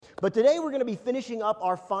But today we're going to be finishing up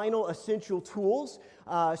our final Essential Tools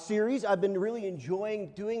series. I've been really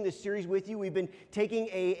enjoying doing this series with you. We've been taking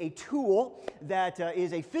a tool that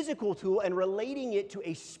is a physical tool and relating it to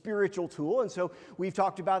a spiritual tool. And so we've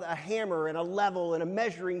talked about a hammer and a level and a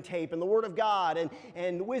measuring tape and the Word of God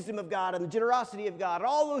and the wisdom of God and the generosity of God and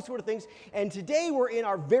all those sort of things. And today we're in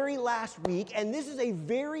our very last week, and this is a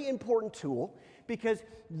very important tool because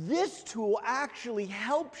this tool actually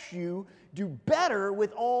helps you do better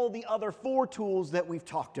with all the other 4 tools that we've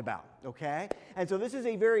talked about, okay? And so this is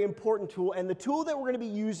a very important tool, and the tool that we're going to be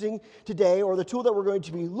using today, or the tool that we're going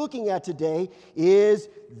to be looking at today, is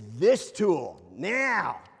this tool.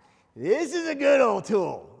 Now, this is a good old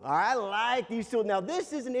tool. All right, I like these tools. Now,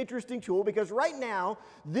 this is an interesting tool because right now,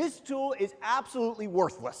 this tool is absolutely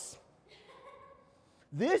worthless.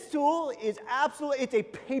 This tool is it's a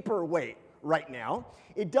paperweight right now.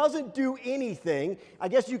 It doesn't do anything. I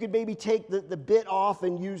guess you could maybe take the bit off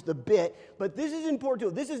and use the bit, but this is an important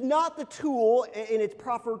tool. This is not the tool in its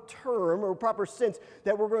proper term or proper sense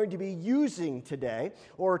that we're going to be using today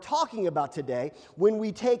or talking about today when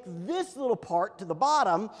we take this little part to the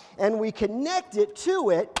bottom and we connect it to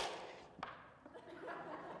it.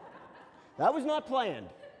 That was not planned.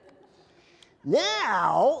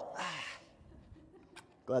 Now,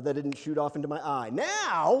 glad that didn't shoot off into my eye.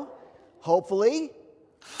 Now, hopefully,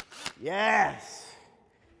 yes.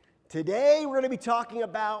 Today we're going to be talking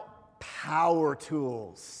about power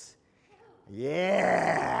tools.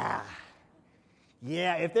 Yeah.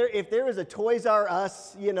 Yeah, if there is a Toys R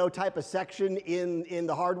Us, type of section in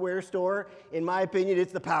the hardware store, in my opinion,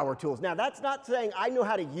 it's the power tools. Now, that's not saying I know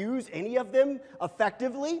how to use any of them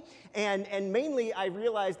effectively, and mainly I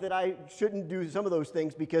realized that I shouldn't do some of those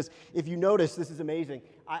things because if you notice, this is amazing,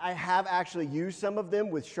 I have actually used some of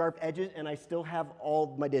them with sharp edges, and I still have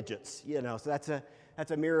all my digits, so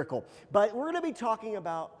that's a miracle. But we're going to be talking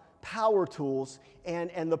about power tools,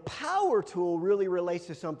 and the power tool really relates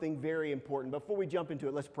to something very important. Before we jump into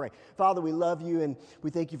it, let's pray. Father, we love you, and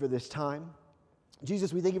we thank you for this time.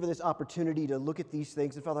 Jesus, we thank you for this opportunity to look at these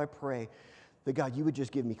things, and Father, I pray that, God, you would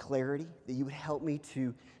just give me clarity, that you would help me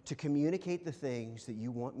to communicate the things that you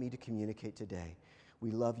want me to communicate today.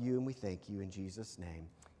 We love you, and we thank you in Jesus' name.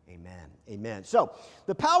 Amen. Amen. So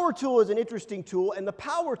the power tool is an interesting tool, and the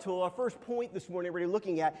power tool, our first point this morning we're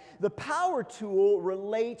looking at, the power tool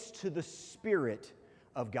relates to the Spirit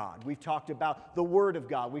of God. We've talked about the Word of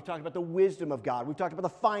God. We've talked about the wisdom of God. We've talked about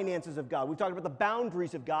the finances of God. We've talked about the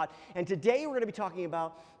boundaries of God. And today we're going to be talking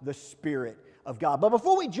about the Spirit of God. But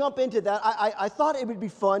before we jump into that, I thought it would be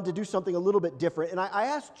fun to do something a little bit different. And I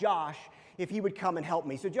asked Josh if he would come and help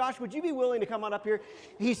me. So Josh, would you be willing to come on up here?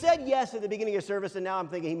 He said yes at the beginning of service, and now I'm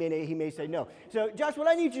thinking he may say no. So Josh, what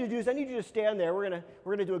I need you to do is I need you to stand there. We're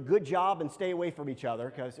gonna do a good job and stay away from each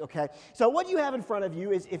other, okay? So what you have in front of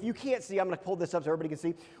you is, if you can't see, I'm gonna pull this up so everybody can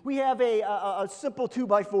see. We have a simple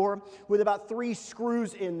 2x4 with about 3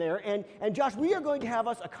 screws in there, and Josh, we are going to have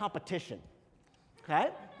us a competition, okay?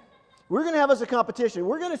 We're gonna have us a competition.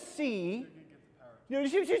 We're gonna see.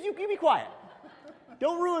 You be quiet.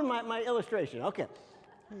 Don't ruin my illustration. Okay.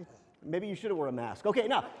 Maybe you should have worn a mask. Okay,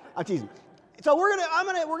 no, I'm teasing. So we're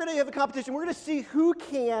gonna have a competition. We're gonna see who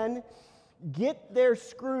can get their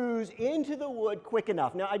screws into the wood quick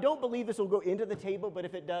enough. Now, I don't believe this will go into the table, but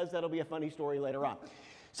if it does, that'll be a funny story later on.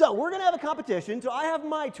 So we're gonna have a competition. So I have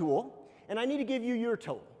my tool, and I need to give you your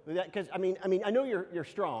tool. Because I know you're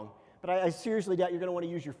strong, but I seriously doubt you're gonna want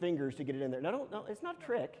to use your fingers to get it in there. No, it's not a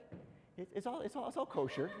trick. It's all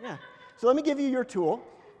kosher. Yeah. So let me give you your tool,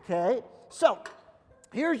 okay? So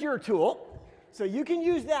here's your tool. So you can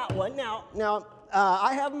use that one. Now,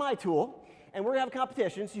 I have my tool, and we're going to have a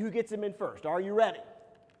competition, see who gets them in first. Are you ready?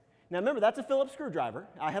 Now, remember, that's a Phillips screwdriver.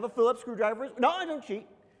 I have a Phillips screwdriver. No, I don't cheat.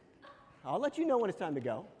 I'll let you know when it's time to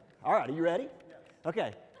go. All right, are you ready? Yes.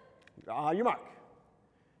 Okay. Your mark.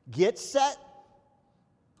 Get set.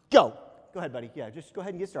 Go. Go ahead, buddy. Yeah, just go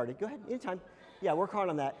ahead and get started. Go ahead, anytime. Yeah, work hard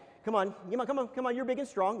on that. Come on, you're big and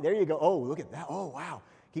strong. There you go. Oh, look at that. Oh, wow.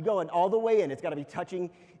 Keep going all the way in. It's got to be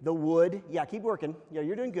touching the wood. Yeah, keep working. Yeah,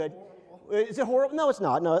 you're doing good. Is it horrible? No, it's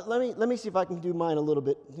not. No, let me see if I can do mine a little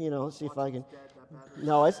bit, see if I can.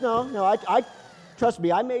 No, I trust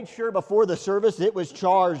me, I made sure before the service it was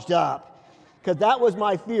charged up because that was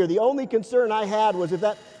my fear. The only concern I had was if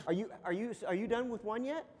that, are you done with one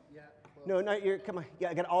yet? Yeah. No, come on.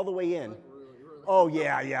 Yeah, I got all the way in. Oh,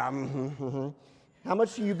 yeah. Mm-hmm. How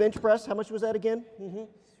much do you bench press? How much was that again? Mm-hmm.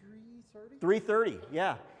 330. 330,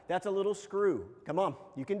 yeah. That's a little screw. Come on,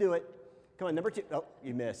 you can do it. Come on, number 2. Oh,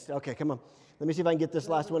 you missed. Okay, come on. Let me see if I can get this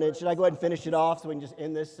last one in. Should I go ahead and finish it off so we can just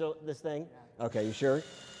end this thing? Okay, you sure?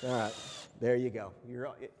 All right, there you go.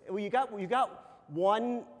 You got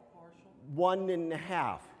one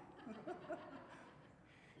 1.5.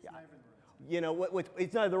 You know,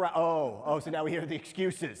 it's not the right, so now we hear the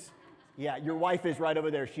excuses. Yeah, your wife is right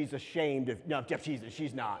over there. She's ashamed of, no, Jeff,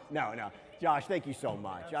 she's not. No. Josh, thank you so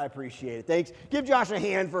much. I appreciate it. Thanks. Give Josh a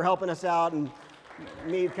hand for helping us out and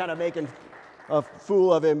me kind of making a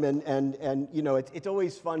fool of him. And you know, it's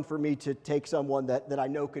always fun for me to take someone that I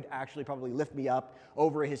know could actually probably lift me up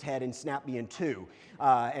over his head and snap me in two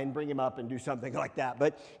and bring him up and do something like that.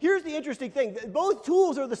 But here's the interesting thing. Both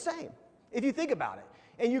tools are the same, if you think about it.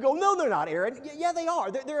 And you go, no, they're not, Aaron. Yeah, they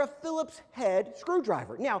are. They're a Phillips head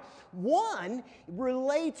screwdriver. Now, one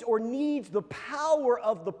relates or needs the power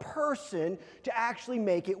of the person to actually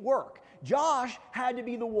make it work. Josh had to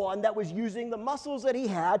be the one that was using the muscles that he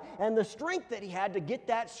had and the strength that he had to get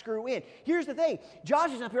that screw in. Here's the thing.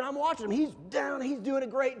 Josh is up here, I'm watching him. He's down, he's doing a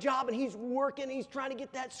great job, and he's working, he's trying to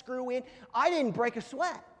get that screw in. I didn't break a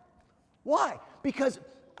sweat. Why? Because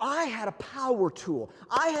I had a power tool.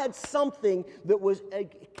 I had something that was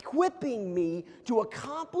equipping me to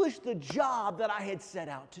accomplish the job that I had set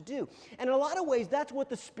out to do. And in a lot of ways, that's what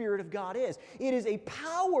the Spirit of God is. It is a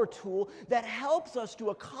power tool that helps us to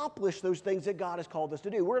accomplish those things that God has called us to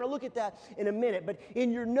do. We're going to look at that in a minute, but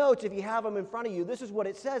in your notes, if you have them in front of you, this is what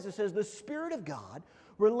it says. It says, the Spirit of God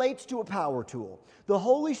relates to a power tool. The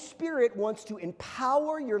Holy Spirit wants to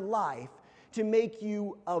empower your life to make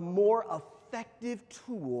you a more effective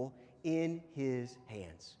tool in His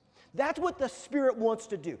hands. That's what the Spirit wants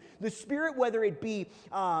to do. The Spirit, whether it be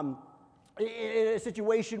in a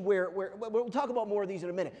situation where we'll talk about more of these in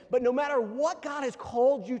a minute, but no matter what God has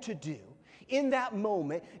called you to do, in that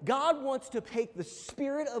moment, God wants to take the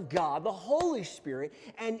Spirit of God, the Holy Spirit,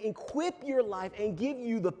 and equip your life and give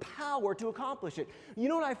you the power to accomplish it. You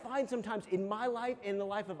know what I find sometimes in my life and the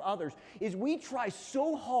life of others is we try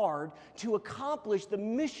so hard to accomplish the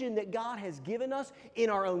mission that God has given us in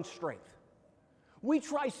our own strength. We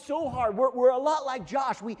try so hard. We're a lot like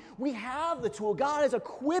Josh. We have the tool. God has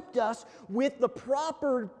equipped us with the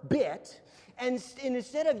proper bit. And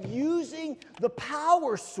instead of using the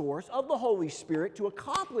power source of the Holy Spirit to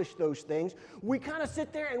accomplish those things, we kind of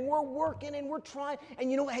sit there and we're working and we're trying.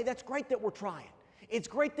 And you know what? Hey, that's great that we're trying. It's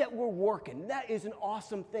great that we're working. That is an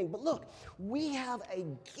awesome thing. But look, we have a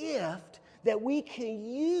gift that we can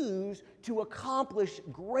use to accomplish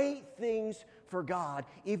great things for God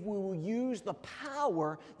if we will use the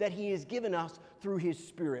power that He has given us through His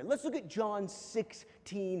Spirit. Let's look at John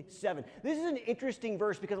 16:7. This is an interesting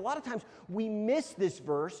verse because a lot of times we miss this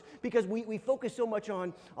verse because we focus so much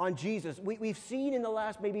on Jesus. We've seen in the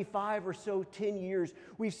last maybe 5 or so, 10 years,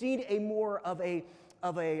 we've seen a more of a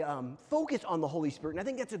focus on the Holy Spirit. And I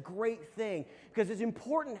think that's a great thing because it's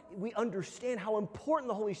important we understand how important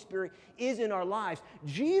the Holy Spirit is in our lives.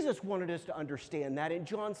 Jesus wanted us to understand that in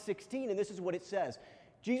John 16, and this is what it says.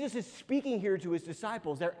 Jesus is speaking here to His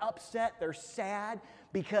disciples. They're upset, they're sad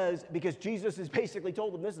because Jesus has basically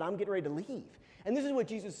told them, listen, I'm getting ready to leave. And this is what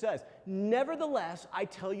Jesus says. Nevertheless, I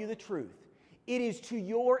tell you the truth. It is to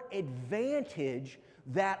your advantage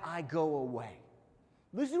that I go away.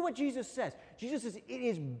 Listen to what Jesus says. Jesus says, it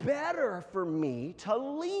is better for me to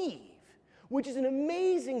leave, which is an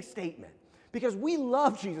amazing statement because we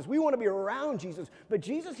love Jesus. We want to be around Jesus. But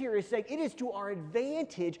Jesus here is saying it is to our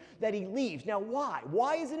advantage that He leaves. Now, why?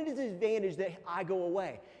 Why is it his advantage that I go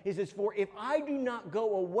away? He says, for if I do not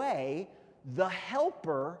go away, the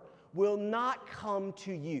Helper will not come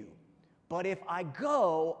to you. But if I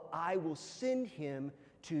go, I will send Him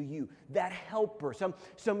to you. That Helper.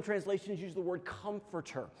 Some translations use the word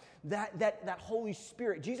comforter. That Holy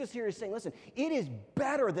Spirit. Jesus here is saying, listen, it is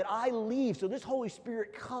better that I leave so this Holy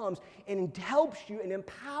Spirit comes and helps you and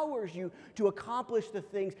empowers you to accomplish the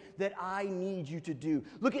things that I need you to do.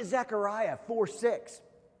 Look at Zechariah 4:6.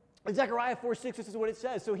 In Zechariah 4:6, this is what it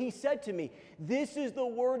says. So He said to me, this is the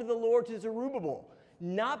word of the Lord to Zerubbabel,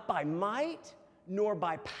 not by might nor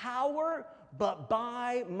by power, but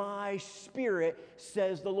by my Spirit,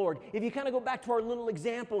 says the Lord. If you kind of go back to our little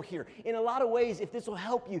example here, in a lot of ways, if this will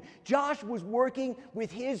help you, Josh was working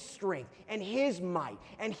with his strength and his might,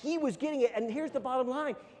 and he was getting it. And here's the bottom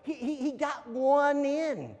line. He got one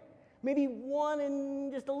in. Maybe one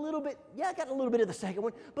and just a little bit. Yeah, got a little bit of the second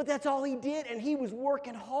one, but that's all he did, and he was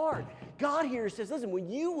working hard. God here says, listen, when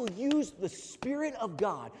you will use the Spirit of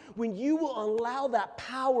God, when you will allow that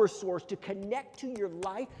power source to connect to your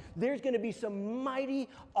life, there's going to be some mighty,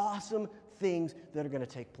 awesome things that are going to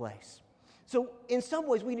take place. So in some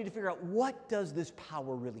ways, we need to figure out, what does this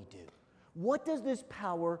power really do? What does this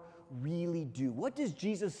power really do? What does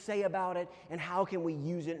Jesus say about it, and how can we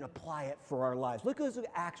use it and apply it for our lives? Look at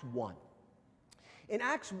Acts 1. In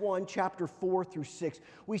Acts 1, chapter 4 through 6,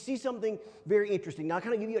 we see something very interesting. Now, I'll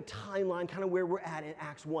kind of give you a timeline, kind of where we're at in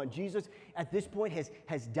Acts 1. Jesus, at this point,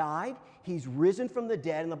 has died. He's risen from the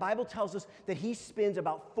dead. And the Bible tells us that he spends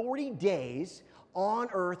about 40 days on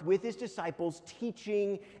earth with his disciples,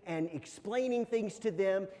 teaching and explaining things to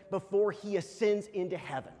them before he ascends into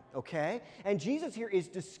heaven, okay? And Jesus here is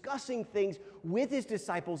discussing things with his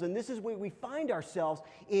disciples, and this is where we find ourselves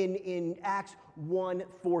in Acts 1,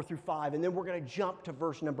 4 through 5, and then we're going to jump to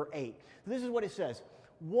verse number 8. This is what it says.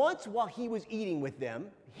 Once while he was eating with them,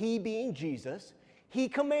 he being Jesus, he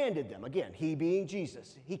commanded them. Again, he being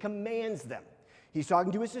Jesus. He commands them. He's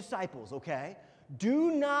talking to his disciples, okay?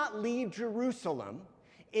 Do not leave Jerusalem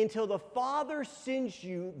until the Father sends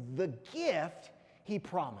you the gift he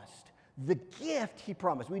promised. The gift he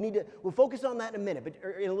promised. We'll focus on that in a minute, or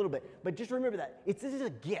in a little bit. But just remember that. This is a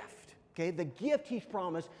gift, okay? The gift he's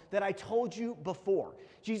promised that I told you before.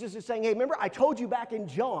 Jesus is saying, hey, remember I told you back in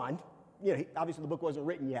John, obviously the book wasn't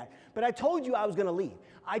written yet, but I told you I was going to leave.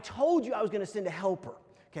 I told you I was going to send a helper.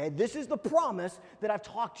 Okay, this is the promise that I've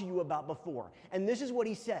talked to you about before. And this is what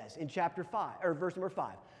he says in chapter 5, or verse number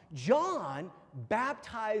 5. John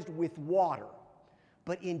baptized with water,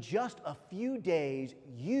 but in just a few days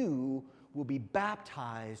you will be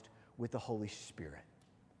baptized with the Holy Spirit.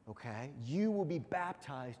 Okay? You will be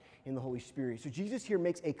baptized in the Holy Spirit. So Jesus here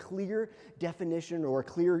makes a clear definition or a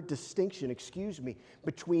clear distinction,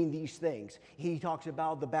 between these things. He talks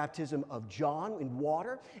about the baptism of John in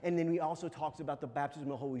water, and then he also talks about the baptism of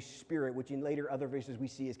the Holy Spirit, which in later other verses we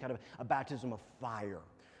see is kind of a baptism of fire.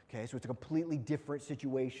 Okay, so it's a completely different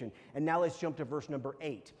situation. And now let's jump to verse number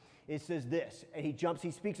 8. It says this, and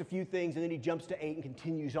he speaks a few things, and then he jumps to 8 and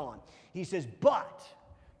continues on. He says, but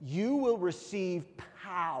you will receive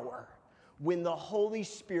power when the Holy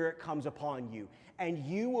Spirit comes upon you, and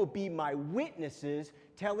you will be my witnesses,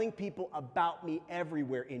 telling people about me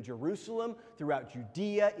everywhere in Jerusalem, throughout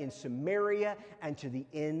Judea, in Samaria, and to the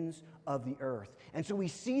ends of the earth. And so we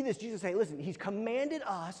see this, Jesus saying, listen, he's commanded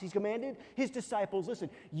his disciples, listen,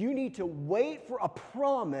 you need to wait for a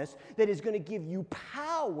promise that is going to give you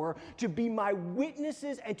power to be my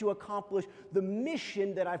witnesses and to accomplish the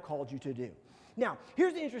mission that I've called you to do. Now,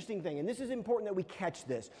 here's the interesting thing, and this is important that we catch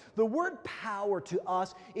this. The word power to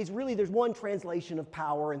us is really, there's one translation of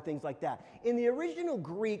power and things like that. In the original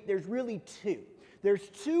Greek, there's really two. There's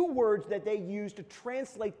two words that they use to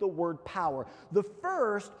translate the word power. The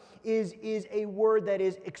first is a word that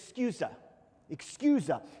is exousia.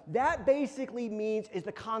 Exousia. That basically is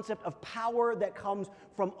the concept of power that comes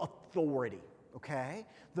from authority. Okay?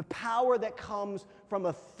 The power that comes from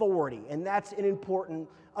authority. And that's an important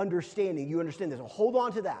understanding. You understand this. So hold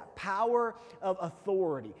on to that. Power of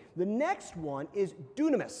authority. The next one is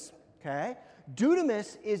dunamis. Okay?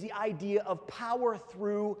 Dunamis is the idea of power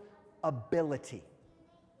through ability.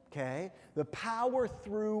 Okay? The power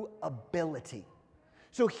through ability.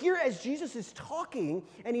 So here as Jesus is talking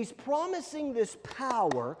and he's promising this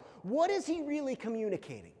power, what is he really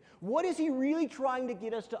communicating? What is he really trying to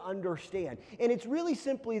get us to understand? And it's really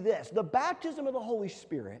simply this. The baptism of the Holy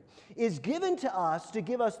Spirit is given to us to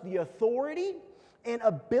give us the authority and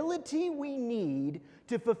ability we need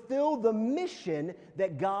to fulfill the mission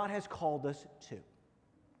that God has called us to.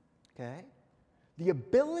 Okay? The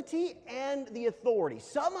ability and the authority.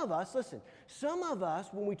 Some of us,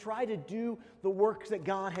 when we try to do the works that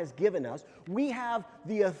God has given us, we have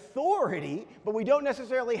the authority, but we don't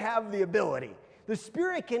necessarily have the ability. The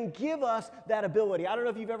Spirit can give us that ability. I don't know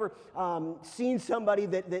if you've ever seen somebody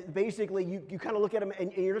that basically you kind of look at them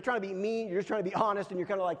and you're not trying to be mean, you're just trying to be honest, and you're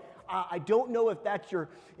kind of like, I don't know if that's your,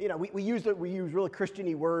 we use really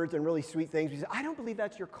Christian-y words and really sweet things. We say, I don't believe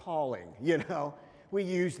that's your calling, We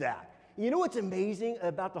use that. You know what's amazing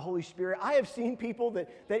about the Holy Spirit? I have seen people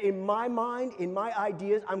that in my mind, in my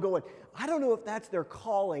ideas, I'm going, I don't know if that's their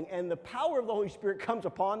calling. And the power of the Holy Spirit comes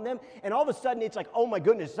upon them, and all of a sudden it's like, oh my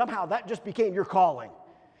goodness, somehow that just became your calling.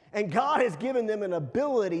 And God has given them an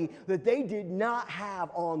ability that they did not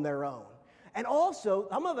have on their own. And also,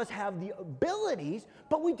 some of us have the abilities,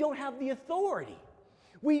 but we don't have the authority.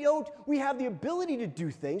 We have the ability to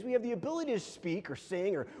do things. We have the ability to speak or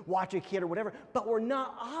sing or watch a kid or whatever, but we're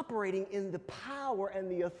not operating in the power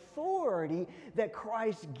and the authority that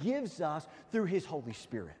Christ gives us through his Holy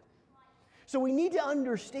Spirit. So we need to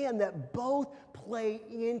understand that both play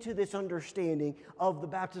into this understanding of the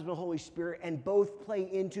baptism of the Holy Spirit, and both play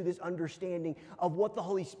into this understanding of what the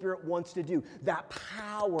Holy Spirit wants to do, that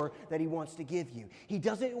power that he wants to give you. He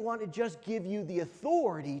doesn't want to just give you the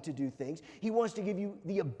authority to do things. He wants to give you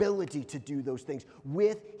the ability to do those things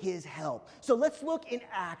with his help. So let's look in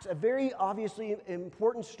Acts, a very obviously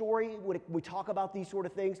important story when we talk about these sort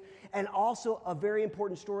of things, and also a very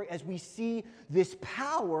important story as we see this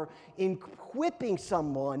power in equipping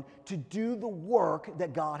someone to do the work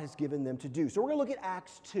that God has given them to do. So we're going to look at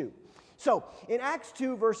Acts 2. So in Acts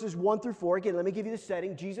 2, verses 1 through 4, again, let me give you the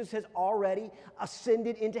setting. Jesus has already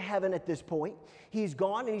ascended into heaven at this point. He's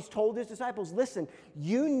gone and he's told his disciples, listen,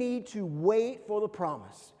 you need to wait for the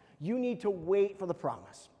promise. You need to wait for the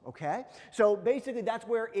promise, okay? So basically that's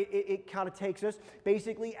where it kind of takes us.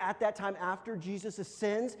 Basically at that time after Jesus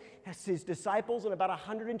ascends, his disciples and about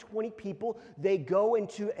 120 people, they go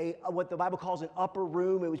into what the Bible calls an upper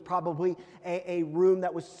room. It was probably a room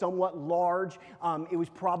that was somewhat large. It was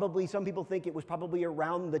probably, some people think it was probably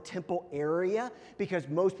around the temple area because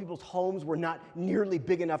most people's homes were not nearly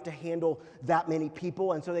big enough to handle that many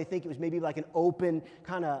people. And so they think it was maybe like an open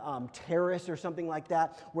kind of terrace or something like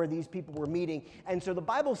that where these people were meeting. And so the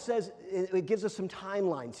Bible says, it gives us some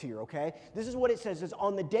timelines here, okay? This is what it says. It says,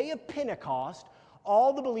 on the day of Pentecost,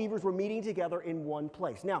 all the believers were meeting together in one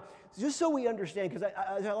place. Now, just so we understand, because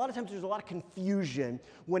a lot of times there's a lot of confusion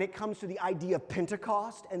when it comes to the idea of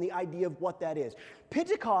Pentecost and the idea of what that is.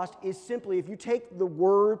 Pentecost is simply, if you take the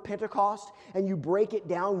word Pentecost and you break it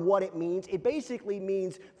down what it means, it basically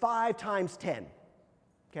means 5 times 10,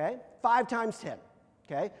 okay? 5 times 10,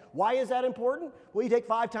 okay? Why is that important? Well, you take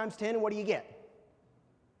 5 times 10 and what do you get?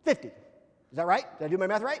 50. Is that right? Did I do my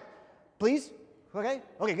math right? Please? Okay?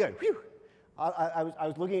 Okay, good. Whew. I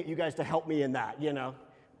was looking at you guys to help me in that, you know.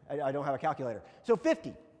 I don't have a calculator. So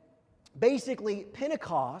 50. Basically,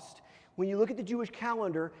 Pentecost, when you look at the Jewish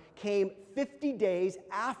calendar, came 50 days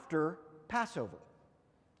after Passover.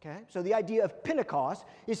 Okay? So the idea of Pentecost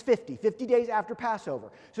is 50 days after Passover.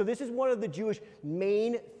 So this is one of the Jewish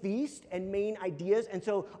main feasts and main ideas. And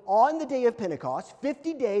so on the day of Pentecost,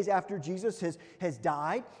 50 days after Jesus has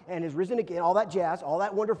died and has risen again, all that jazz, all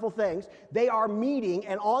that wonderful things, they are meeting,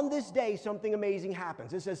 and on this day something amazing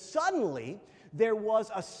happens. It says, suddenly there was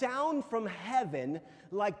a sound from heaven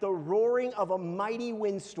like the roaring of a mighty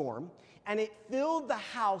windstorm, and it filled the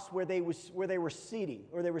house where they were sitting.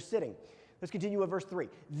 Let's continue with verse 3.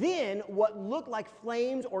 Then what looked like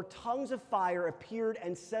flames or tongues of fire appeared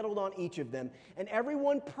and settled on each of them, and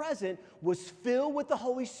everyone present was filled with the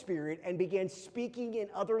Holy Spirit and began speaking in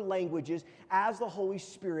other languages as the Holy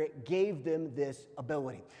Spirit gave them this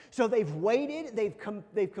ability. So they've waited,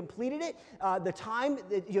 they've completed it. The time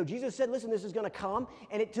that Jesus said, listen, this is going to come,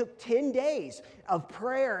 and it took 10 days of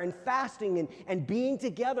prayer and fasting and being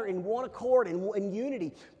together in one accord and in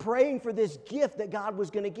unity, praying for this gift that God was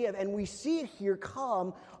going to give. And we see it here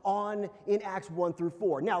come on in Acts 1 through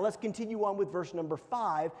 4. Now, let's continue on with verse number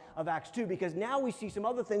 5 of Acts 2, because now we see some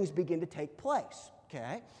other things begin to take place,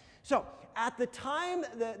 okay? So, at that time,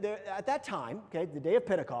 okay, the day of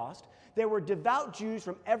Pentecost, there were devout Jews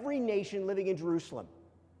from every nation living in Jerusalem.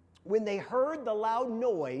 When they heard the loud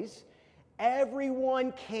noise,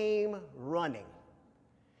 everyone came running,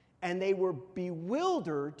 and they were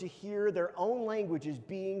bewildered to hear their own languages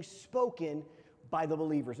being spoken by the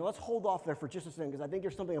believers. Now let's hold off there for just a second because I think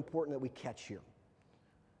there's something important that we catch here.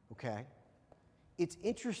 Okay? It's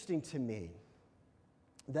interesting to me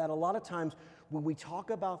that a lot of times when we talk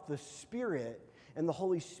about the Spirit and the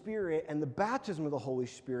Holy Spirit and the baptism of the Holy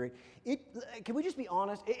Spirit, can we just be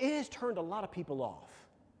honest? It has turned a lot of people off.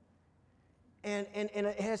 And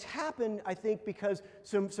it has happened, I think, because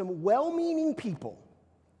some well-meaning people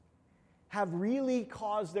have really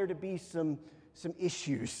caused there to be some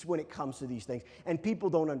issues when it comes to these things. And people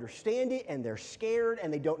don't understand it, and they're scared,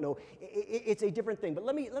 and they don't know. It's a different thing. But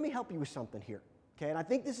let me help you with something here, okay? And I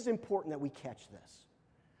think this is important that we catch this.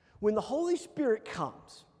 When the Holy Spirit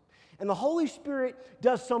comes, and the Holy Spirit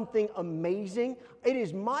does something amazing, it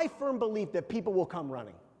is my firm belief that people will come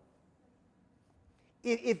running.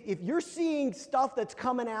 If you're seeing stuff that's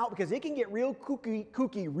coming out, because it can get real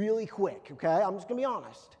kooky really quick, okay? I'm just going to be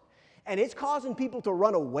honest. And it's causing people to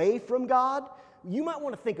run away from God, you might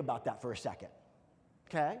want to think about that for a second,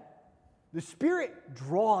 okay? The Spirit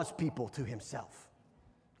draws people to Himself,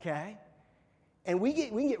 okay? And we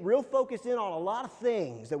can get real focused in on a lot of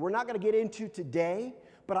things that we're not going to get into today,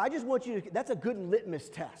 but I just want you to, that's a good litmus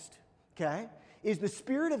test, okay? Is the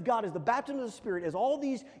Spirit of God, is the baptism of the Spirit, is all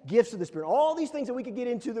these gifts of the Spirit, all these things that we could get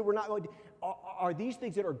into that we're not going to, are these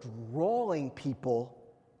things that are drawing people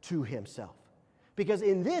to Himself? Because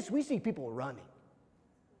in this, we see people running.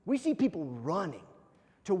 We see people running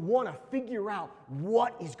to want to figure out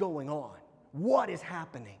what is going on, what is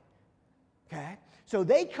happening. Okay? So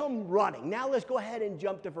they come running. Now let's go ahead and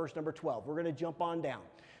jump to verse number 12. We're going to jump on down.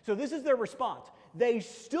 So this is their response. They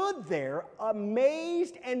stood there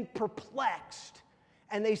amazed and perplexed.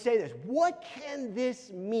 And they say this, what can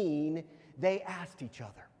this mean? They asked each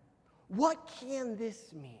other. What can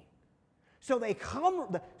this mean? So they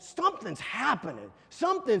come, something's happening.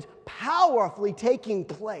 Something's powerfully taking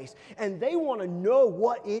place. And they want to know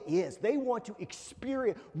what it is. They want to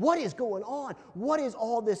experience what is going on. What is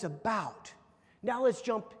all this about? Now let's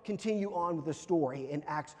continue on with the story in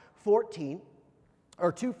Acts 14,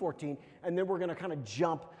 or 2:14, and then we're going to kind of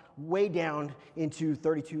jump way down into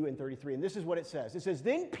 32 and 33. And this is what it says. It says,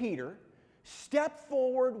 then Peter stepped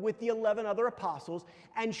forward with the 11 other apostles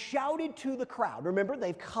and shouted to the crowd. Remember,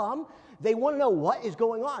 they've come. They want to know what is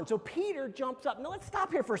going on. So Peter jumps up. Now, let's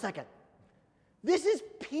stop here for a second. This is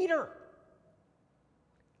Peter.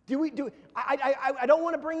 I don't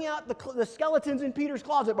want to bring out the skeletons in Peter's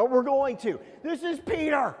closet, but we're going to. This is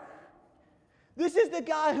Peter. This is the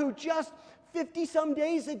guy who just 50-some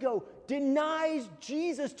days ago denies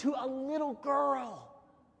Jesus to a little girl.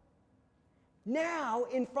 Now,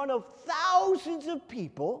 in front of thousands of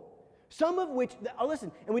people, some of which,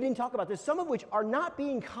 listen, and we didn't talk about this, some of which are not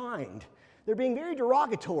being kind, they're being very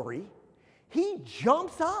derogatory, he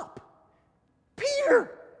jumps up.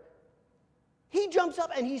 Peter! He jumps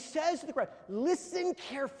up and he says to the crowd, listen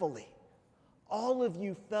carefully. All of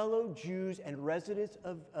you fellow Jews and residents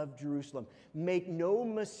of Jerusalem, make no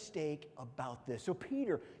mistake about this. So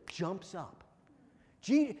Peter jumps up.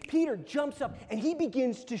 Peter jumps up and he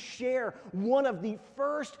begins to share one of the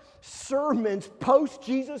first sermons post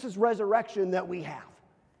Jesus' resurrection that we have.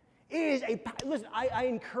 It is listen, I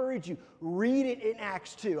encourage you, read it in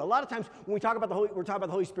Acts 2. A lot of times when we're talking about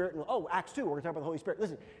the Holy Spirit, and Acts 2, we're going to talk about the Holy Spirit.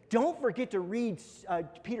 Listen, don't forget to read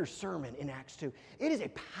Peter's sermon in Acts 2. It is a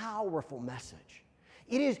powerful message.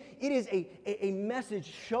 It is a message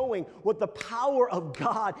showing what the power of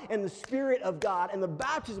God and the Spirit of God and the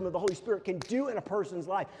baptism of the Holy Spirit can do in a person's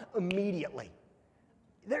life immediately.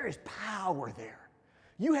 There is power there.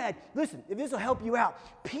 Listen, if this will help you out,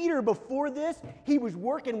 Peter, before this, he was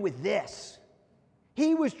working with this.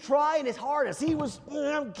 He was trying his hardest. He was,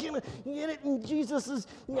 I'm gonna get it, and Jesus is,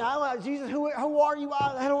 Jesus, who are you?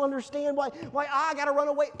 I don't understand why I got to run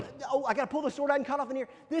away. Oh, I got to pull the sword out and cut off an ear.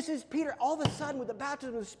 This is Peter. All of a sudden, with the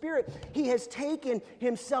baptism of the Spirit, he has taken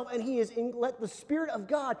himself and he has let the Spirit of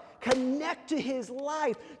God connect to his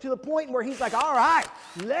life to the point where he's like, all right,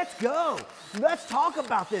 let's go. Let's talk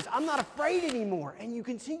about this. I'm not afraid anymore. And you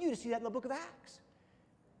continue to see that in the book of Acts.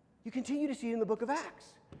 You continue to see it in the book of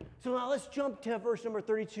Acts. So now let's jump to verse number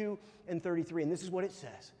 32 and 33. And this is what it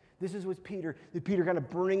says. This is what Peter kind of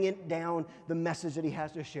bringing down the message that he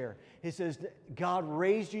has to share. It says, God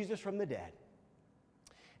raised Jesus from the dead,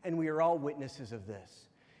 and we are all witnesses of this.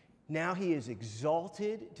 Now he is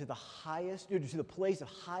exalted to the place of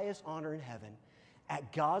highest honor in heaven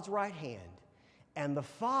at God's right hand, and the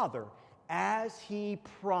Father, as he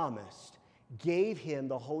promised, gave him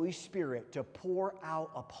the Holy Spirit to pour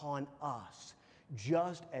out upon us,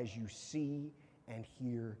 just as you see and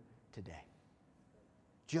hear today.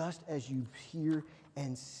 Just as you hear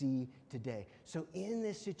and see today. So in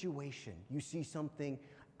this situation, you see something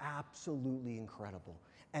absolutely incredible.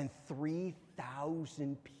 And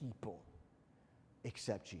 3,000 people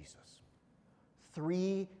accept Jesus.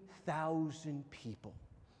 3,000 people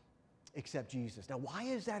accept Jesus. Now, why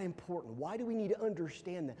is that important? Why do we need to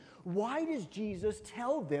understand that? Why does Jesus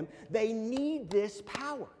tell them they need this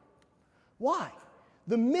power? Why?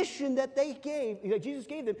 The mission that Jesus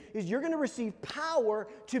gave them is you're going to receive power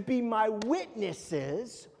to be my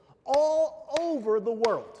witnesses all over the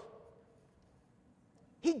world.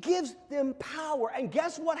 He gives them power. And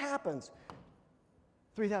guess what happens?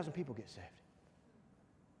 3,000 people get saved.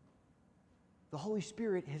 The Holy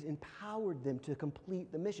Spirit has empowered them to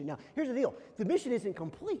complete the mission. Now, here's the deal. The mission isn't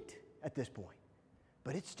complete at this point,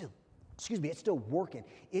 but it's still working.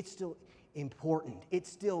 It's still important. It's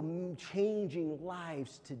still changing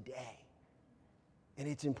lives today. And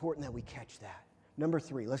it's important that we catch that. Number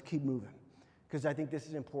 3, let's keep moving, because I think this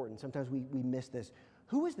is important. Sometimes we miss this.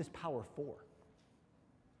 Who is this power for?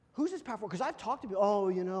 Who's this power for? Because I've talked to people,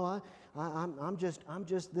 I'm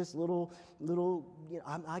just this little,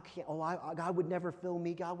 I can't, God would never fill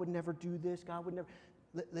me. God would never do this. God would never.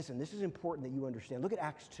 Listen, this is important that you understand. Look at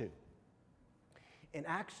Acts 2. In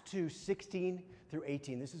Acts 2, 16 through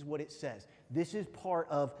 18, this is what it says. This is part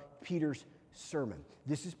of Peter's sermon.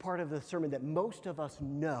 This is part of the sermon that most of us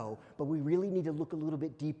know, but we really need to look a little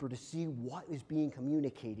bit deeper to see what is being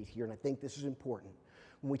communicated here, and I think this is important.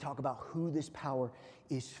 when we talk about who this power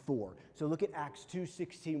is for. So look at Acts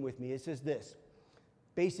 2:16 with me. It says this.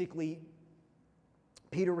 Basically,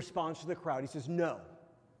 Peter responds to the crowd. He says, no,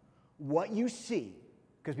 what you see,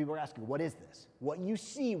 because people are asking, what is this? What you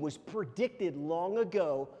see was predicted long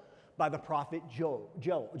ago by the prophet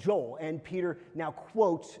Joel. And Peter now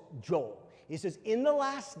quotes Joel. He says, in the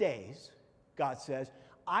last days, God says,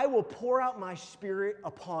 I will pour out my Spirit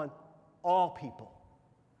upon all people.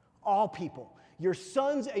 All people. Your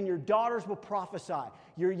sons and your daughters will prophesy.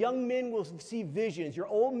 Your young men will see visions. Your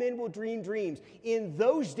old men will dream dreams. In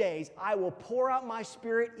those days, I will pour out my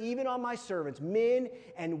Spirit even on my servants, men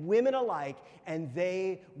and women alike, and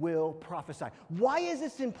they will prophesy. Why is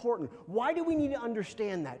this important? Why do we need to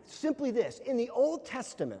understand that? Simply this. In the Old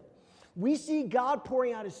Testament, we see God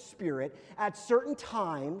pouring out His Spirit at certain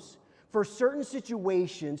times, for certain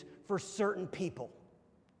situations, for certain people.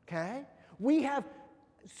 Okay? We have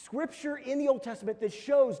Scripture in the Old Testament that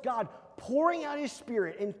shows God pouring out His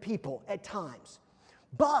Spirit in people at times.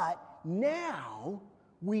 But now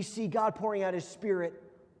we see God pouring out His Spirit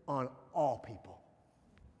on all people.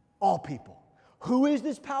 All people. Who is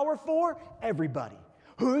this power for? Everybody.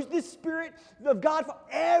 Who's the Spirit of God for?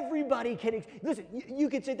 Everybody can. Listen, you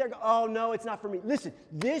can sit there and go, oh, no, it's not for me. Listen,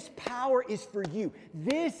 this power is for you.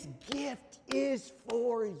 This gift is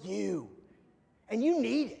for you. And you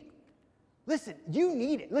need it. Listen, you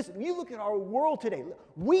need it. Listen, you look at our world today.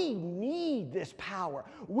 We need this power.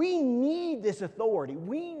 We need this authority.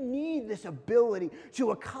 We need this ability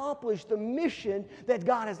to accomplish the mission that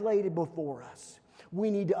God has laid before us. We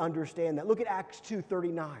need to understand that. Look at Acts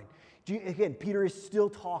 2:39. Again, Peter is still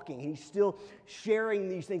talking. He's still sharing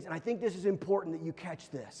these things. And I think this is important that you catch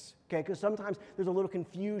this. Okay, because sometimes there's a little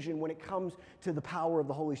confusion when it comes to the power of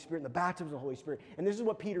the Holy Spirit and the baptism of the Holy Spirit. And this is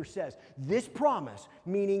what Peter says. This promise,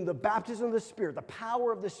 meaning the baptism of the Spirit, the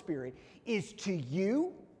power of the Spirit, is to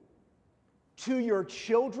you, to your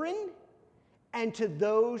children, and to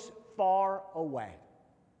those far away.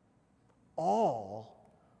 All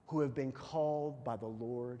who have been called by the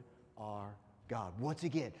Lord our God. Once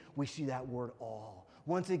again, we see that word all.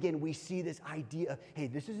 Once again, we see this idea of, hey,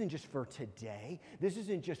 this isn't just for today. This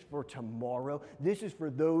isn't just for tomorrow. This is for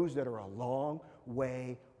those that are a long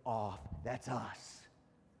way off. That's us.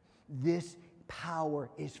 This power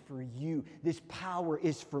is for you. This power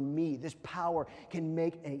is for me. This power can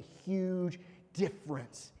make a huge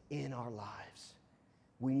difference in our lives.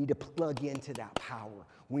 We need to plug into that power.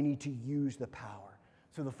 We need to use the power.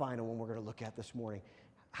 So the final one we're going to look at this morning,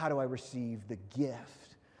 how do I receive the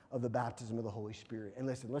gift of the baptism of the Holy Spirit? And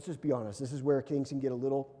listen, let's just be honest. This is where things can get a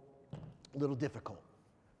little difficult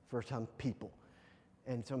for some people.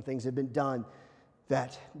 And some things have been done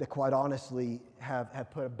that quite honestly have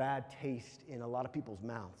put a bad taste in a lot of people's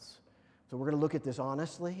mouths. So we're going to look at this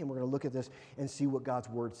honestly, and we're going to look at this and see what God's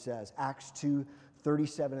Word says. Acts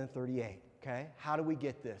 2:37 and 38. Okay? How do we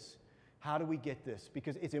get this? How do we get this?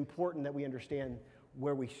 Because it's important that we understand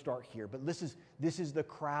where we start here. But this is the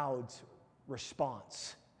crowd's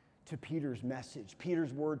response to Peter's message.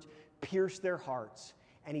 Peter's words pierced their hearts,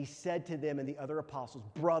 and he said to them and the other apostles,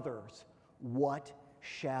 brothers, what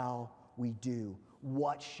shall we do?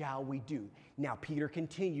 What shall we do? Now, Peter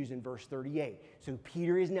continues in verse 38. So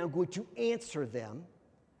Peter is now going to answer them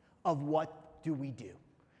of what do we do?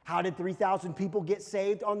 How did 3,000 people get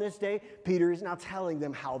saved on this day? Peter is now telling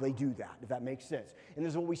them how they do that, if that makes sense. And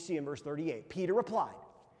this is what we see in verse 38. Peter replied,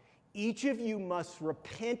 each of you must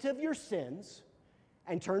repent of your sins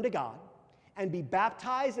and turn to God and be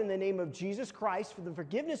baptized in the name of Jesus Christ for the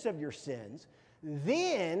forgiveness of your sins.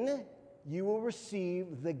 Then you will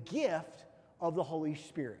receive the gift of the Holy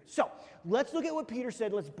Spirit. So let's look at what Peter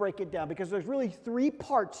said. Let's break it down because there's really three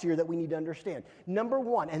parts here that we need to understand. Number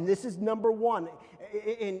one, and this is number one,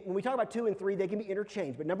 when we talk about 2 and 3, they can be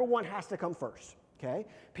interchanged, but number one has to come first, okay?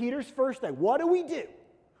 Peter's first thing, what do we do?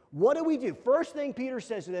 What do we do? First thing Peter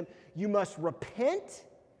says to them, you must repent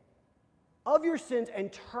of your sins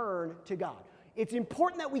and turn to God. It's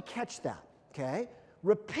important that we catch that, okay?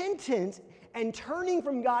 Repentance and turning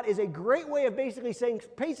from God is a great way of basically saying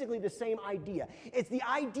the same idea. It's the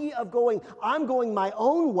idea of I'm going my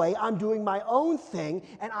own way, I'm doing my own thing,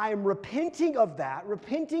 and I am repenting of that,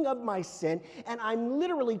 repenting of my sin, and I'm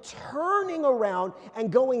literally turning around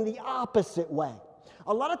and going the opposite way.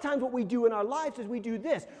 A lot of times what we do in our lives is we do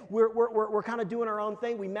this. We're kind of doing our own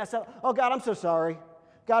thing. We mess up. Oh, God, I'm so sorry.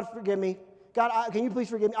 God, forgive me. God, can you please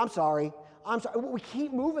forgive me? I'm sorry. We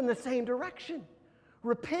keep moving the same direction.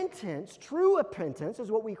 Repentance, true repentance, is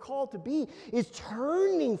what we call to be, is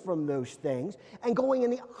turning from those things and going in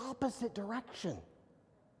the opposite direction.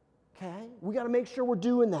 Okay? We got to make sure we're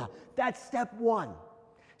doing that. That's step one.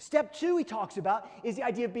 Step 2 he talks about is the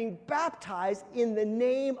idea of being baptized in the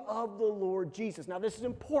name of the Lord Jesus. Now, this is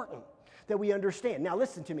important that we understand. Now,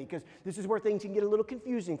 listen to me, because this is where things can get a little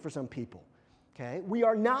confusing for some people. Okay? We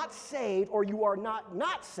are not saved, or you are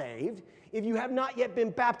not saved, if you have not yet been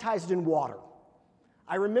baptized in water.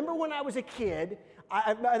 I remember when I was a kid,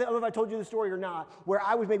 I don't know if I told you the story or not, where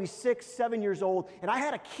I was maybe 6, 7 years old, and I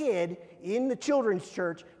had a kid in the children's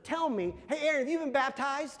church tell me, "Hey, Aaron, have you been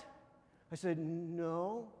baptized?" I said,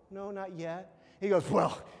 no, not yet. He goes,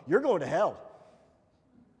 "Well, you're going to hell."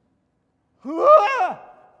 What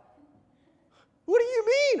do you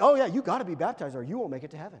mean? "Oh, yeah, you got to be baptized or you won't make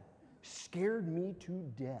it to heaven." Scared me to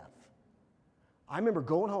death. I remember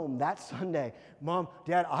going home that Sunday, "Mom,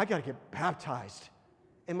 Dad, I got to get baptized."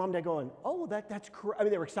 And Mom and Dad going, "Oh, that's great." I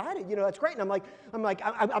mean, they were excited, that's great. And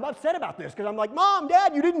I'm upset about this because I'm like, "Mom,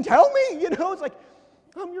 Dad, you didn't tell me." It's like,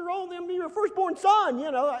 I'm your firstborn son,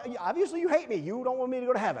 Obviously you hate me. You don't want me to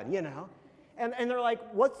go to heaven, And they're like,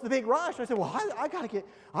 "What's the big rush?" And I said, "Well, I gotta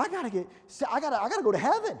go to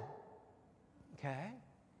heaven." Okay?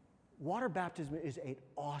 Water baptism is an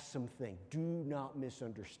awesome thing. Do not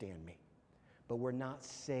misunderstand me. But we're not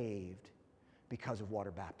saved because of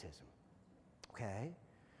water baptism. Okay?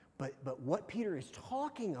 But what Peter is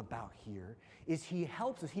talking about here is he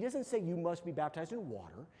helps us. He doesn't say you must be baptized in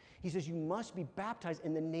water. He says you must be baptized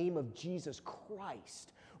in the name of Jesus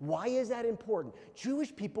Christ. Why is that important?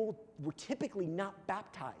 Jewish people were typically not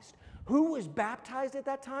baptized. Who was baptized at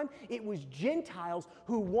that time? It was Gentiles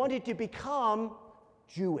who wanted to become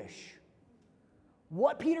Jewish.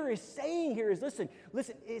 What Peter is saying here is, listen,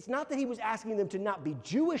 it's not that he was asking them to not be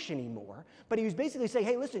Jewish anymore, but he was basically saying,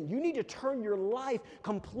 hey, listen, you need to turn your life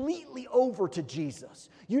completely over to Jesus.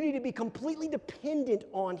 You need to be completely dependent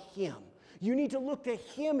on him. You need to look to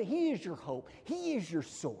him. He is your hope. He is your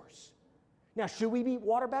source. Now, should we be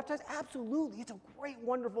water baptized? Absolutely. It's a great,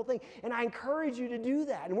 wonderful thing. And I encourage you to do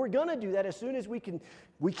that. And we're going to do that as soon as we can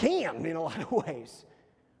in a lot of ways.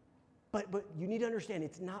 But you need to understand,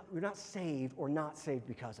 you're not saved or not saved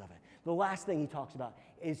because of it. The last thing he talks about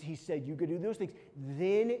is he said, you could do those things,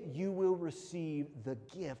 then you will receive the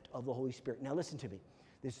gift of the Holy Spirit. Now listen to me.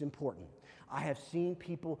 This is important. I have seen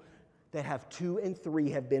people that have 2 and 3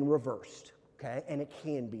 have been reversed, okay? And it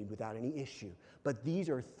can be without any issue. But these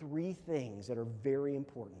are 3 things that are very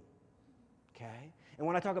important, okay? And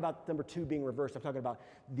when I talk about number 2 being reversed, I'm talking about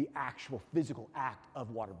the actual physical act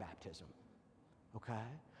of water baptism, okay?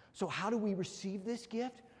 So how do we receive this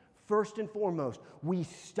gift? First and foremost, we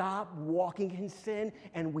stop walking in sin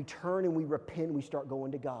and we turn and we repent, we start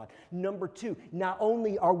going to God. Number 2, not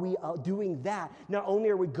only are we doing that, not only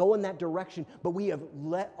are we going that direction, but we have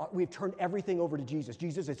turned everything over to Jesus.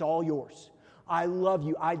 Jesus, it's all yours. I love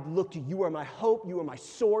you. I look to you. You are my hope. You are my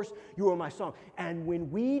source. You are my song. And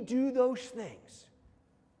when we do those things,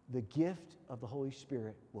 the gift of the Holy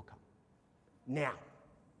Spirit will come. Now,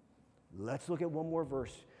 let's look at one more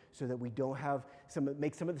verse so that we don't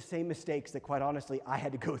make some of the same mistakes that, quite honestly, I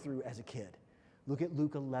had to go through as a kid. Look at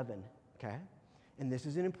Luke 11, okay? And this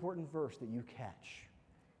is an important verse that you catch,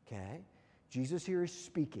 okay? Jesus here is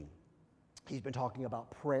speaking. He's been talking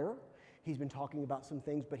about prayer. He's been talking about some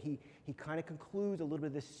things, but he kind of concludes a little bit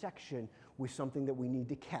of this section with something that we need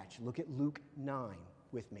to catch. Look at Luke 9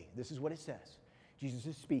 with me. This is what it says. Jesus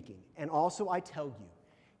is speaking. "And also I tell you,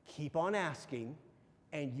 keep on asking,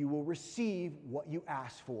 and you will receive what you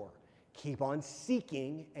ask for. Keep on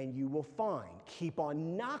seeking, and you will find. Keep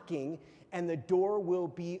on knocking, and the door will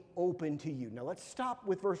be open to you." Now let's stop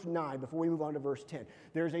with verse 9 before we move on to verse 10.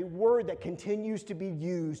 There's a word that continues to be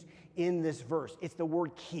used in this verse. It's the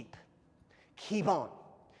word keep. Keep on.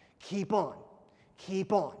 Keep on.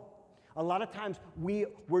 Keep on. A lot of times we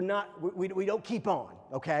don't keep on,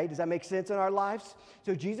 okay? Does that make sense in our lives?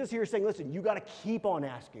 So Jesus here is saying, listen, you got to keep on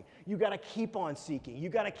asking. You got to keep on seeking. You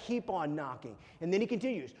got to keep on knocking. And then he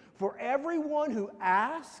continues, "For everyone who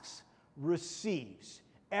asks receives.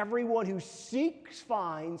 Everyone who seeks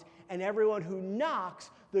finds, and everyone who knocks,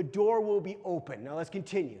 the door will be open." Now let's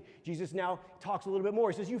continue. Jesus now talks a little bit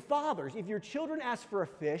more. He says, "You fathers, if your children ask for a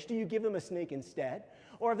fish, do you give them a snake instead?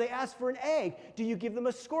 Or if they ask for an egg, do you give them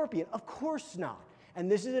a scorpion? Of course not." And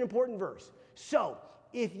this is an important verse. So,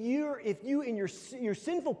 if you and your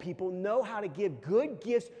sinful people know how to give good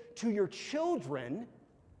gifts to your children,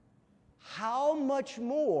 how much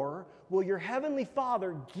more will your heavenly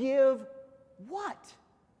Father give what?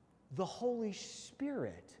 The Holy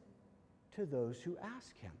Spirit to those who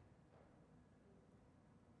ask him.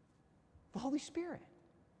 The Holy Spirit.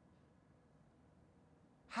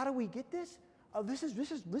 How do we get this? Oh, this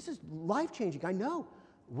is life-changing. I know.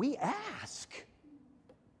 We ask.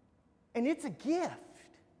 And it's a gift.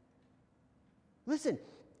 Listen,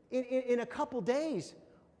 in a couple days,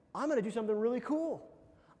 I'm going to do something really cool.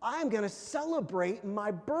 I'm going to celebrate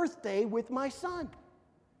my birthday with my son.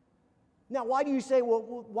 Now, why do you say,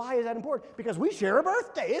 well, why is that important? Because we share a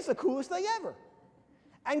birthday. It's the coolest thing ever.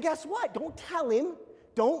 And guess what? Don't tell him.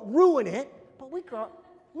 Don't ruin it. But we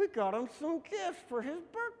got him some gifts for his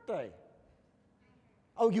birthday.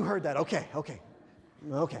 Oh, you heard that. Okay.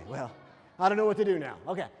 Well, I don't know what to do now.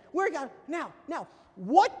 Okay. Now,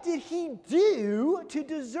 what did he do to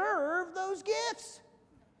deserve those gifts?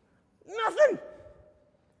 Nothing.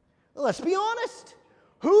 Let's be honest.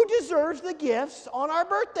 Who deserves the gifts on our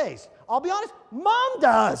birthdays? I'll be honest, Mom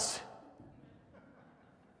does.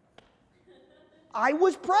 I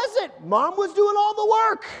was present. Mom was doing all the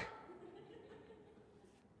work.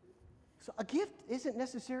 So a gift isn't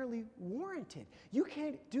necessarily warranted. You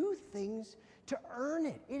can't do things to earn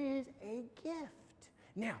it. It is a gift.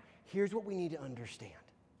 Now, here's what we need to understand.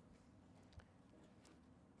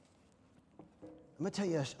 I'm going to tell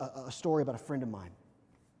you a story about a friend of mine.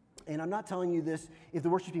 And I'm not telling you this, if the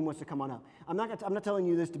worship team wants to come on up, I'm not telling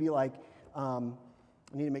you this to be like, I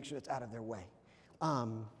need to make sure it's out of their way.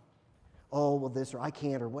 Oh, well, this, or I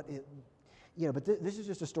can't, or what. But this is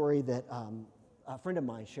just a story that a friend of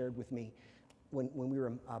mine shared with me when we were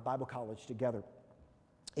in Bible college together.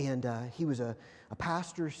 And he was a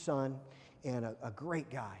pastor's son and a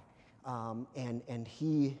great guy. And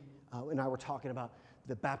he and I were talking about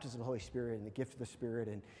the baptism of the Holy Spirit and the gift of the Spirit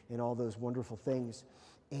and all those wonderful things.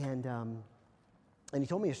 And he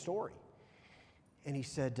told me a story. And he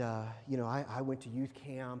said, I went to youth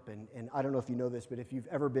camp, and I don't know if you know this, but if you've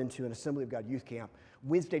ever been to an Assembly of God youth camp,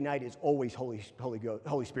 Wednesday night is always Holy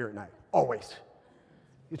Spirit night. Always.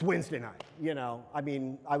 It's Wednesday night, I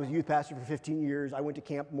mean, I was a youth pastor for 15 years. I went to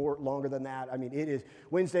camp longer than that. I mean,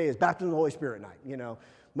 Wednesday is baptism of the Holy Spirit night,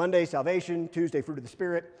 Monday, salvation. Tuesday, fruit of the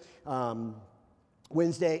Spirit.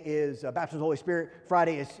 Wednesday is baptism of the Holy Spirit.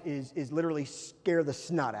 Friday is literally scare the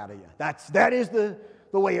snot out of you. That is the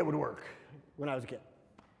way it would work when I was a kid.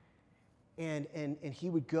 And he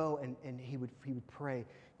would go and he would pray,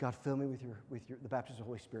 God, fill me with the baptism of the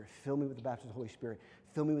Holy Spirit. Fill me with the baptism of the Holy Spirit.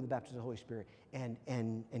 Fill me with the baptism of the Holy Spirit.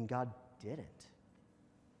 And God didn't.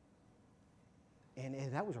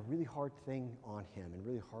 And that was a really hard thing on him, and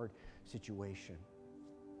really hard situation.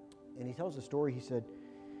 And he tells the story. He said,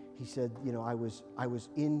 I was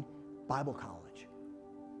in Bible college.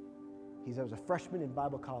 He said, I was a freshman in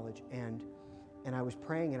Bible college, and I was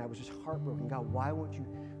praying, and I was just heartbroken. God, why won't you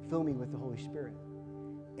fill me with the Holy Spirit?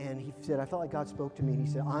 And he said, I felt like God spoke to me, and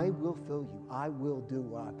he said, I will fill you. I will do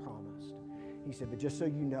what I promised. He said, but just so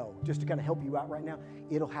you know, just to kind of help you out right now,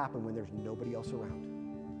 it'll happen when there's nobody else around.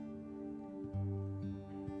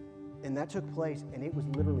 And that took place, and it was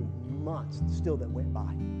literally months still that went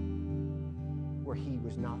by where he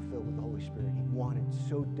was not filled with the Holy Spirit. He wanted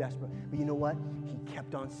so desperate. But you know what? He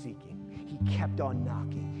kept on seeking. He kept on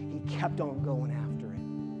knocking. He kept on going after it.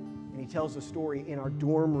 And he tells the story in our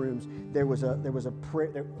dorm rooms, there was a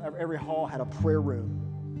prayer, every hall had a prayer room.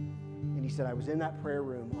 And he said, I was in that prayer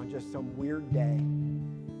room on just some weird day.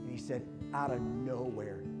 And he said, out of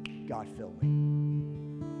nowhere, God filled me.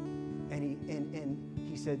 And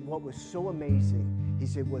he said, what was so amazing, he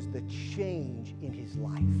said, was the change in his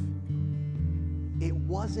life. It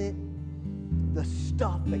wasn't the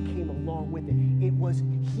stuff that came along with it.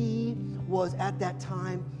 He was at that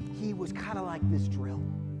time, he was kind of like this drill.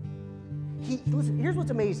 Listen, here's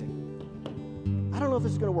what's amazing. I don't know if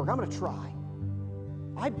this is going to work. I'm going to try.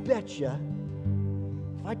 I bet you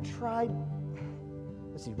if I tried,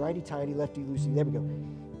 let's see, righty-tighty, lefty-loosey, there we go.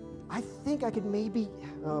 I think I could maybe,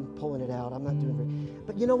 I'm pulling it out. I'm not doing very,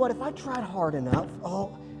 but you know what? If I tried hard enough,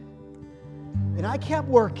 and I kept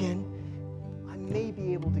working, I may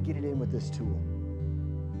be able to get it in with this tool.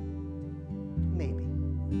 Maybe.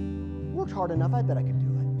 Worked hard enough, I bet I could do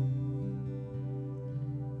it.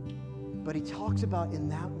 But he talks about in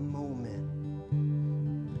that moment,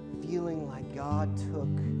 feeling like God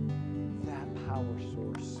took that power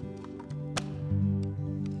source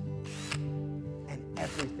and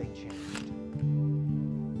everything changed.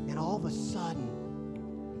 And all of a sudden,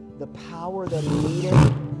 the power that he needed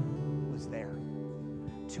was there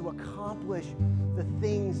to accomplish the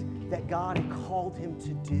things that God had called him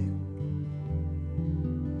to do.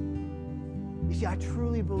 You see, I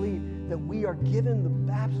truly believe that we are given the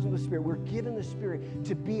baptism of the Spirit. We're given the Spirit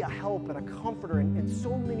to be a help and a comforter and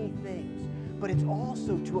so many things. But it's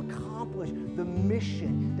also to accomplish the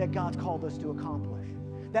mission that God's called us to accomplish.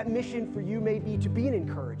 That mission for you may be to be an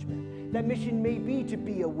encouragement. that mission may be to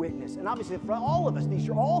be a witness. And obviously for all of us, these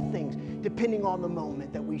are all things depending on the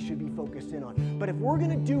moment that we should be focused in on. But if we're going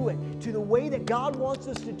to do it to the way that God wants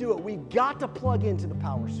us to do it, we've got to plug into the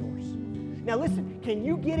power source. Now listen, can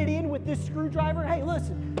you get it in with this screwdriver? Hey,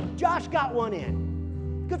 listen, Josh got one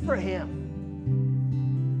in. Good for him.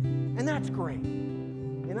 And that's great.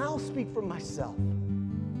 And I'll speak for myself.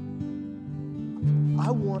 I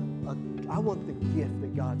want the gift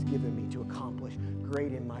that God's given me to accomplish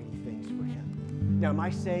great and mighty things for Him. Now, am I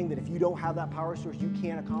saying that if you don't have that power source, you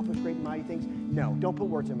can't accomplish great and mighty things? No, don't put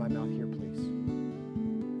words in my mouth here, please.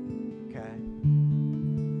 Okay?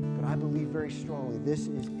 But I believe very strongly this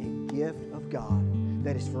is a gift of God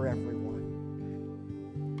that is for everyone.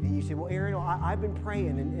 And you say, well, Aaron, I've been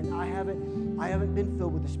praying and I haven't been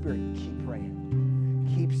filled with the Spirit. Keep praying.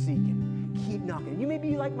 Keep seeking. Keep knocking. You may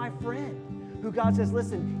be like my friend, who God says,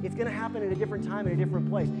 listen, it's going to happen at a different time, in a different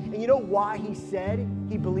place. And you know why he said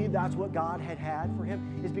he believed that's what God had for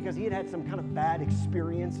him? Is because he had some kind of bad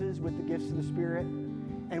experiences with the gifts of the Spirit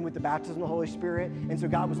and with the baptism of the Holy Spirit. And so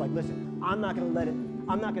God was like, listen, I'm not going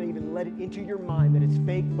to even let it into your mind that it's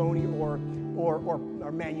fake, phony, or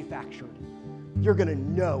manufactured. You're going to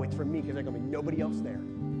know it's from me because there's going to be nobody else there.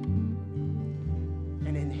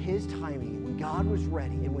 And in his timing, when God was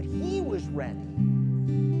ready and when he was ready,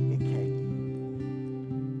 it came.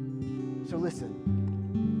 So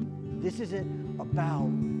listen, this isn't about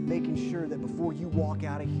making sure that before you walk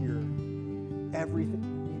out of here,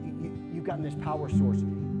 you've gotten this power source.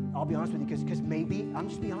 I'll be honest with you, because maybe, I'm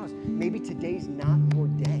just being honest, maybe today's not your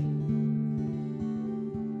day.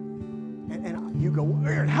 And you go,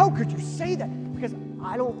 Aaron, how could you say that?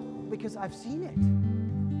 Because I've seen it.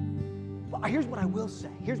 But here's what I will say.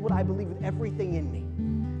 Here's what I believe with everything in me.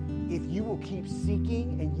 If you will keep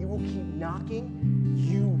seeking and you will keep knocking,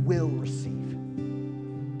 you will receive.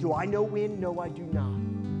 Do I know when? No, I do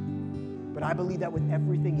not. But I believe that with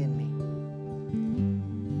everything in me.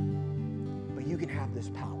 But you can have this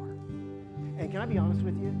power. And can I be honest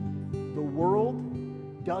with you? The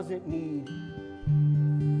world doesn't need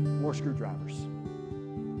more screwdrivers.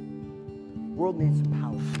 The world needs some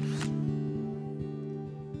power.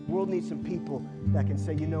 The world needs some people that can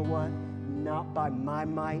say, you know what? Not by my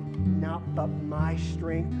might, not by my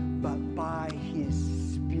strength, but by His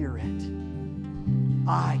Spirit,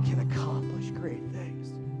 I can accomplish great things.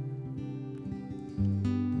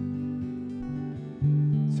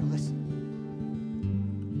 So listen,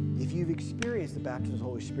 if you've experienced the baptism of the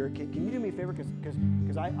Holy Spirit, can you do me a favor?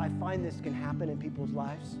 Because I find this can happen in people's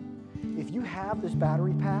lives. If you have this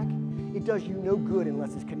battery pack, it does you no good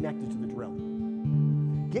unless it's connected to the drill.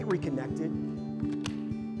 Get reconnected.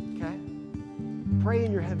 Okay? Pray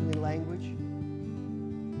in your heavenly language.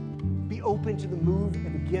 Be open to the move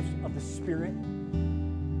and the gifts of the Spirit.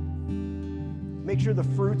 Make sure the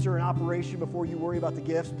fruits are in operation before you worry about the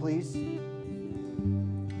gifts, please.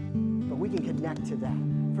 But we can connect to that.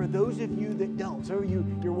 For those of you that don't, some of you,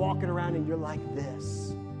 you're walking around and you're like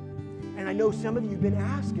this. And I know some of you have been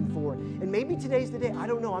asking for it. And maybe today's the day. I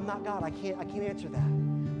don't know. I'm not God. I can't answer that.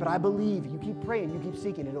 But I believe you keep praying, you keep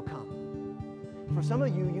seeking, it'll come. For some of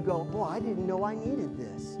you, you go, boy, I didn't know I needed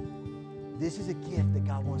this. This is a gift that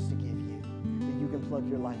God wants to give you that you can plug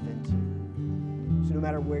your life into. So no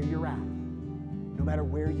matter where you're at,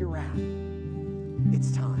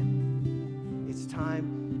 it's time. It's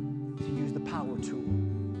time to use the power tool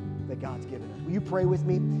that God's given us. Will you pray with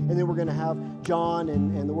me? And then we're going to have John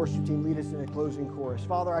and the worship team lead us in a closing chorus.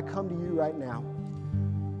 Father, I come to you right now.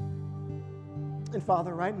 And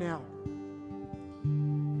Father, right now,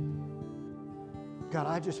 God,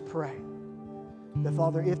 I just pray that,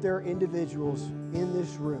 Father, if there are individuals in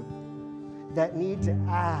this room that need to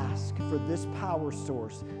ask for this power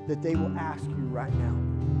source, that they will ask you right now.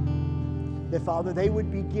 That, Father, they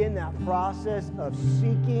would begin that process of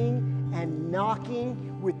seeking and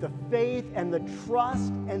knocking with the faith and the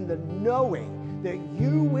trust and the knowing that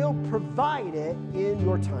you will provide it in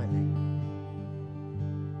your timing.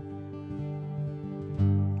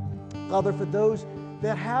 Father, for those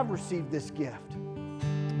that have received this gift,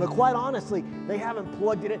 but quite honestly, they haven't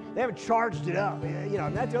plugged it in, they haven't charged it up. You know,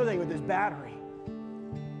 and that's the other thing with this battery,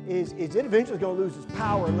 is it eventually going to lose its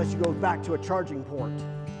power unless you go back to a charging port,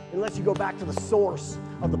 unless you go back to the source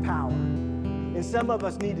of the power. And some of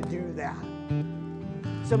us need to do that.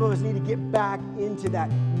 Some of us need to get back into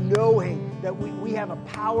that, knowing that we have a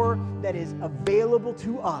power that is available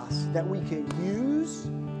to us that we can use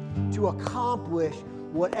to accomplish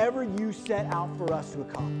whatever you set out for us to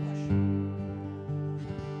accomplish.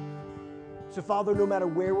 So, Father, no matter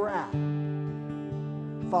where we're at,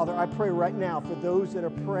 Father, I pray right now for those that are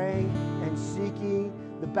praying and seeking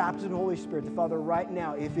the baptism of the Holy Spirit, that Father, right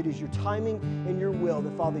now, if it is your timing and your will,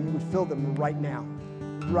 that Father, you would fill them right now.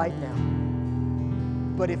 Right now.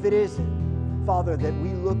 But if it isn't, Father, that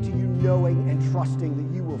we look to you knowing and trusting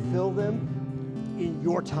that you will fill them in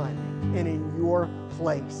your timing and in your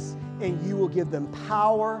place. And you will give them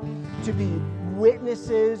power to be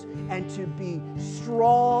witnesses and to be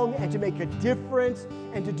strong and to make a difference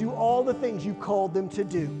and to do all the things you called them to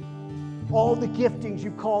do. All the giftings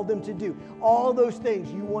you called them to do. All those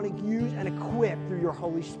things you want to use and equip through your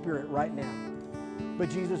Holy Spirit right now. But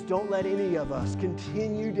Jesus, don't let any of us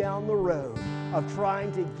continue down the road of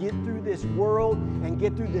trying to get through this world and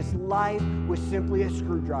get through this life with simply a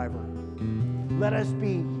screwdriver. Let us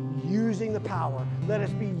be using the power. Let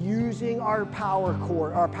us be using our power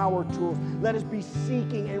cord, our power tools. Let us be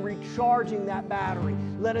seeking and recharging that battery.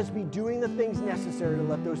 Let us be doing the things necessary to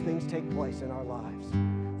let those things take place in our lives.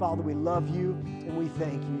 Father, we love you and we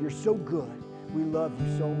thank you. You're so good. We love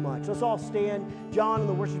you so much. Let's all stand. John and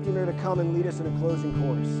the worship team are to come and lead us in a closing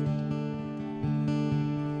chorus.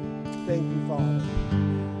 Thank you, Father.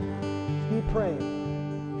 Keep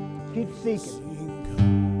praying. Keep seeking.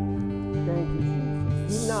 Thank you,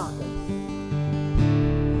 Jesus. Keep knocking.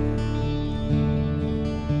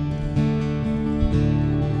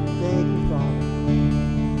 Thank you, Father.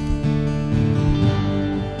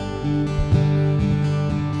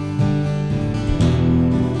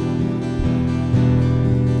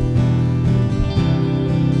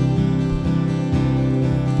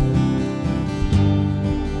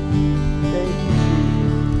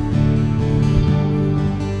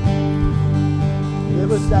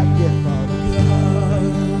 That gift, Father. God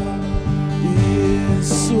is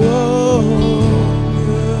so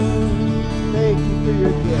good. Thank you for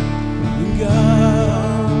your gift.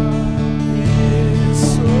 God is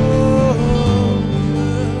so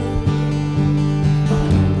good.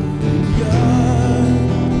 God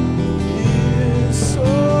is so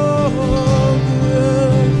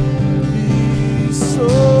good.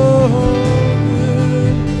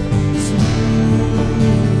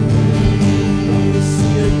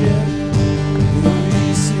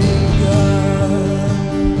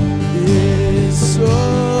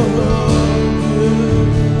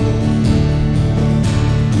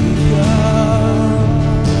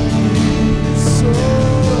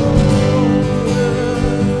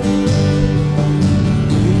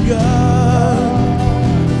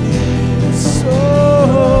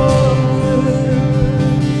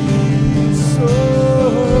 He's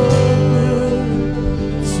so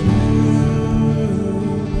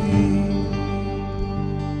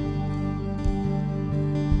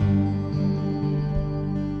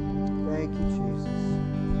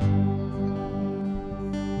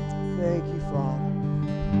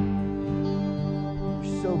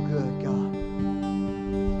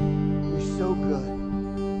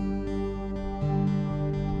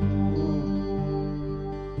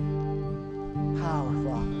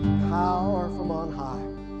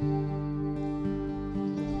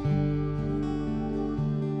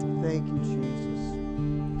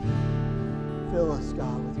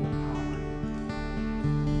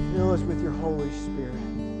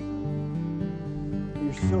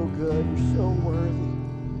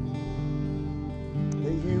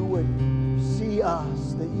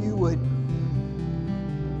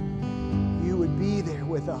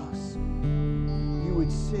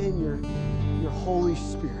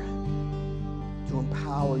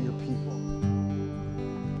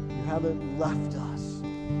left us.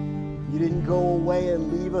 You didn't go away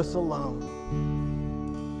and leave us alone.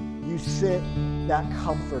 You sent that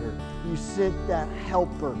comforter. You sent that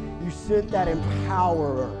helper. You sent that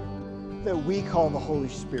empowerer that we call the Holy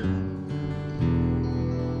Spirit.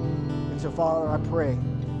 And so, Father, I pray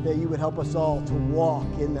that you would help us all to walk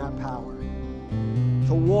in that power,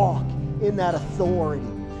 to walk in that authority,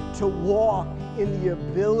 to walk in the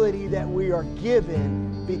ability that we are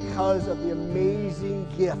given because of the amazing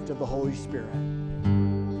gift of the Holy Spirit.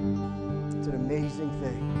 It's an amazing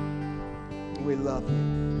thing. We love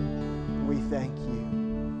you. We thank you.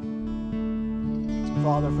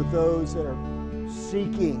 Father, for those that are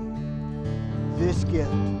seeking this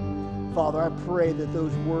gift, Father, I pray that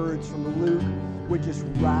those words from Luke would just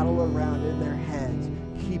rattle around in their heads.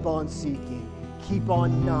 Keep on seeking. Keep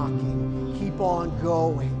on knocking. Keep on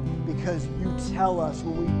going. Because you tell us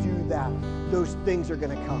when we do that, those things are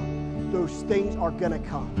going to come. Those things are going to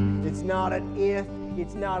come. It's not an if,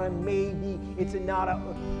 it's not a maybe, it's not a,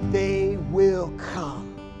 they will come.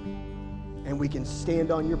 And we can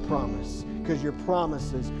stand on your promise because your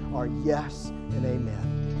promises are yes and amen.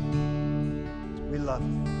 We love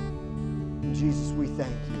you. And Jesus, we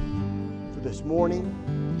thank you for this morning,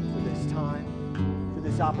 for this time, for this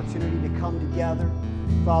this opportunity to come together.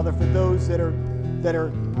 Father, for those that are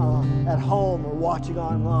at home or watching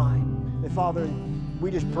online, that Father,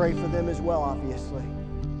 we just pray for them as well, obviously.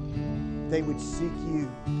 They would seek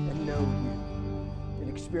you and know you and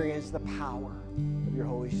experience the power of your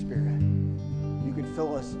Holy Spirit. You can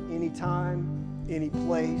fill us anytime, any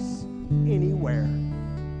place, anywhere.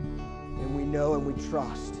 And we know and we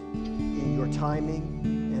trust in your timing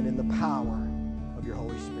and in the power of your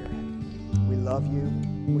Holy Spirit. We love you.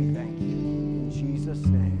 We thank you. In Jesus'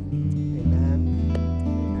 name, amen.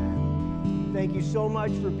 Amen. Thank you so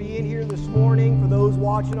much for being here this morning. For those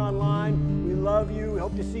watching online, we love you. We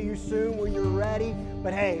hope to see you soon when you're ready.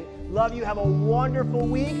 But hey, love you. Have a wonderful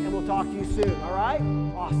week, and we'll talk to you soon. All right?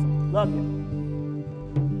 Awesome. Love you.